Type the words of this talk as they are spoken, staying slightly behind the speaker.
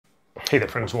Hey there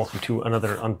friends, welcome to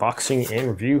another unboxing and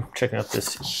review. Checking out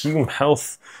this Hume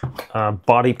Health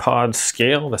BodyPod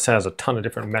Scale. This has a ton of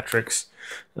different metrics,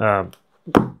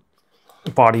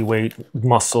 body weight,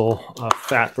 muscle,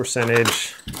 fat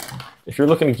percentage. If you're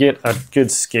looking to get a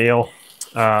good scale,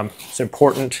 it's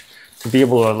important to be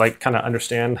able to kind of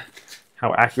understand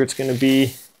how accurate it's going to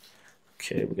be.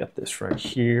 Okay, we got this right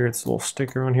here. It's a little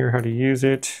sticker on here, how to use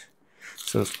it.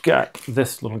 So it's got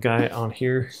this little guy on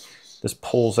here. This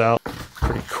pulls out,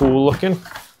 pretty cool looking.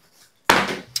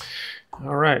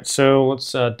 All right, so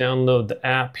let's download the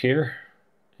app here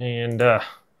and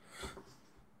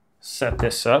set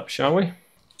this up, shall we?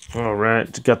 All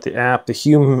right, got the app, the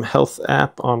Hume Health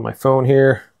app on my phone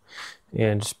here.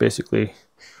 And just basically,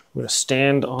 I'm gonna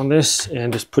stand on this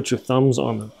and just put your thumbs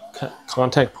on the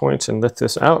contact points and lift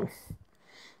this out.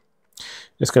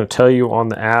 It's gonna tell you on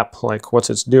the app, like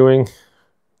what it's doing.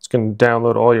 It's gonna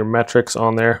download all your metrics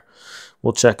on there.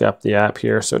 We'll check up the app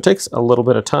here. So it takes a little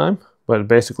bit of time, but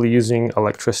basically using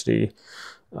electricity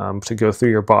to go through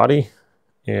your body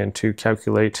and to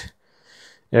calculate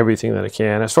everything that it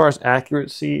can. As far as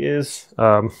accuracy is,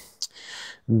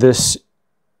 this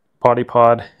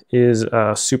BodyPod is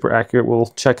super accurate.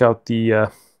 We'll check out the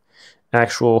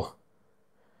actual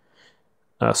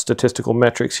statistical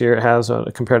metrics here it has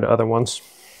compared to other ones.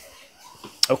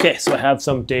 Okay, so I have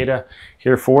some data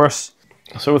here for us.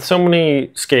 So with so many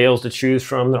scales to choose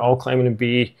from, they're all claiming to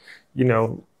be, you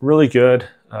know, really good.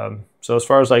 So as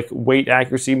far as like weight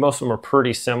accuracy, most of them are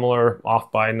pretty similar, off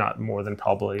by not more than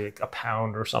probably like a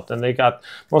pound or something.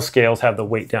 Most scales have the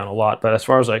weight down a lot, but as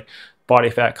far as like body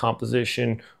fat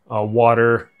composition,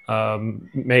 water,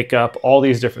 makeup, all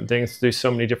these different things, there's so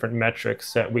many different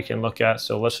metrics that we can look at.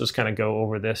 So let's just kind of go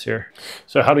over this here.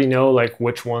 So how do you know like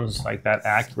which one's like that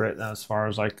accurate as far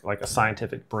as like a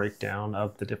scientific breakdown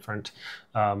of the different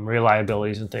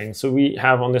reliabilities and things? So we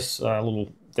have on this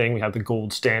little thing, we have the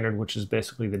gold standard, which is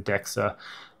basically the DEXA.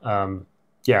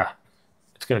 Yeah,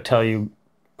 it's going to tell you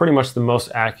pretty much the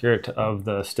most accurate of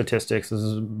the statistics. This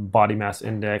is body mass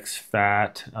index,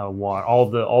 fat, water, all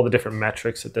the different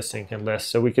metrics that this thing can list.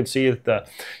 So we can see that the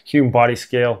Hume Body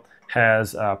Scale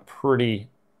has pretty,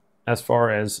 as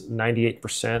far as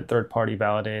 98% third-party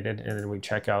validated, and then we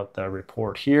check out the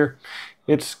report here.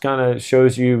 It's kind of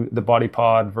shows you the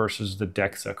BodyPod versus the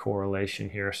DEXA correlation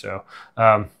here. So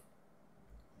yeah,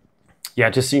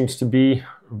 it just seems to be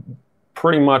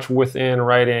pretty much within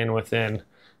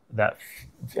that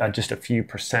just a few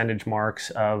percentage marks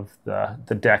of the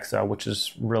DEXA, which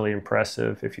is really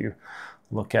impressive if you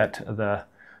look at the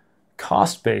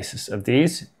cost basis of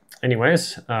these.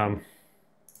 Anyways, all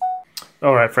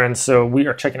right, friends, so we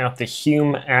are checking out the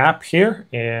Hume app here,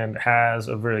 and has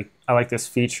I like this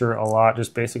feature a lot.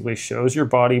 Just basically shows your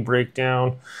body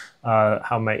breakdown,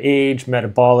 how my age,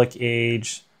 metabolic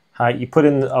age, height. You put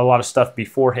in a lot of stuff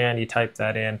beforehand, you type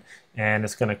that in, and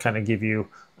it's going to kind of give you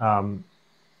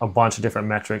a bunch of different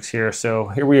metrics here. So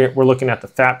here we're looking at the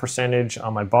fat percentage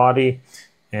on my body,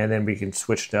 and then we can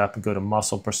switch it up and go to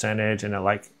muscle percentage. And I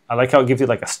like how it gives you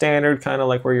like a standard, kind of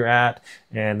like where you're at,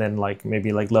 and then like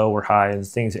maybe like low or high and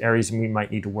areas we might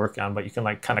need to work on. But you can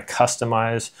like kind of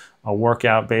customize a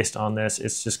workout based on this.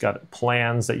 It's just got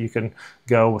plans that you can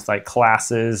go with, like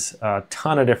classes, a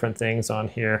ton of different things on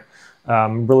here.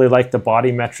 Really like the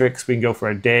body metrics. We can go for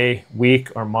a day, week,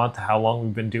 or month, how long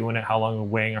we've been doing it, how long we're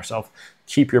weighing ourselves,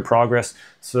 keep your progress.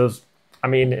 So, I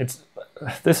mean,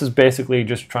 this is basically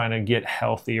just trying to get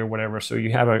healthy or whatever. So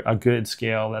you have a good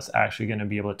scale that's actually going to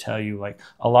be able to tell you, like,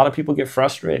 a lot of people get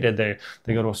frustrated. They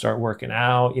go to start working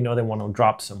out, you know, they want to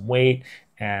drop some weight.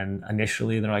 And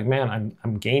initially they're like, man,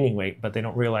 I'm gaining weight, but they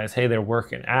don't realize, hey, they're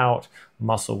working out.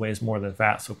 Muscle weighs more than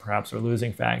fat, so perhaps they're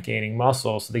losing fat, gaining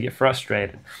muscle, so they get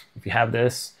frustrated. If you have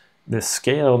this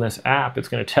scale in this app, it's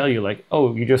going to tell you like,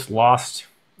 oh, you just lost,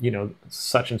 you know,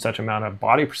 such and such amount of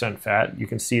body percent fat. You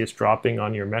can see it's dropping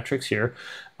on your metrics here,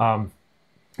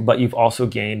 but you've also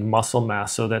gained muscle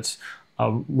mass. So that's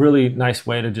a really nice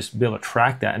way to just be able to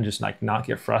track that and just like not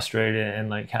get frustrated and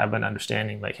like have an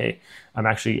understanding like, hey,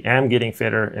 am getting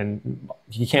fitter. And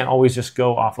you can't always just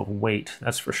go off of weight,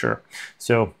 that's for sure.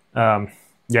 So yeah,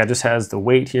 it just has the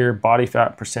weight here, body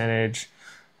fat percentage,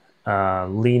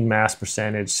 lean mass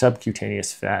percentage,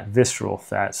 subcutaneous fat, visceral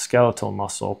fat, skeletal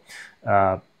muscle,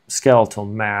 skeletal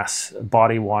mass,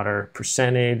 body water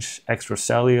percentage,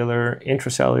 extracellular,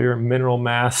 intracellular, mineral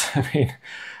mass. I mean,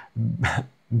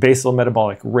 basal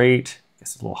metabolic rate, I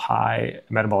guess it's a little high.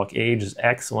 Metabolic age is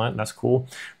excellent, that's cool.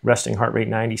 Resting heart rate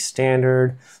 90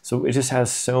 standard. So it just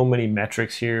has so many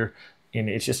metrics here, and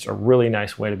it's just a really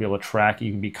nice way to be able to track.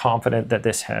 You can be confident that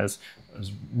this has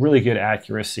really good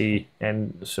accuracy,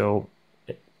 and so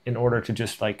in order to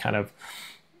just like kind of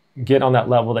get on that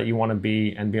level that you want to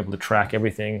be and be able to track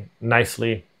everything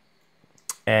nicely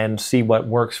and see what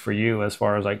works for you as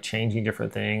far as like changing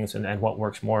different things and what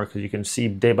works more, because you can see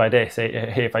day by day, say,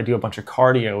 hey, if I do a bunch of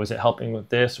cardio, is it helping with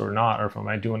this or not? Or if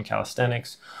I'm doing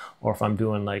calisthenics, or if I'm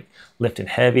doing like lifting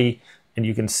heavy, and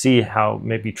you can see how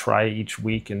maybe try each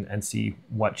week and see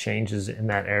what changes in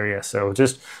that area. So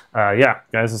just, yeah,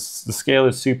 guys, the scale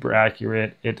is super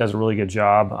accurate. It does a really good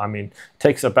job. I mean, it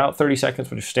takes about 30 seconds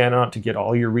when you're standing on it to get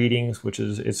all your readings, which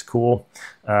is, it's cool.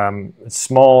 It's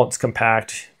small, it's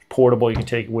compact, portable, you can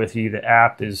take it with you. The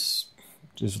app is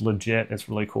just legit. It's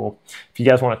really cool. If you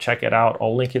guys want to check it out,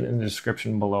 I'll link it in the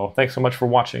description below. Thanks so much for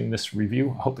watching this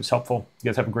review. I hope it's helpful. You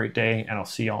guys have a great day, and I'll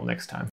see y'all next time.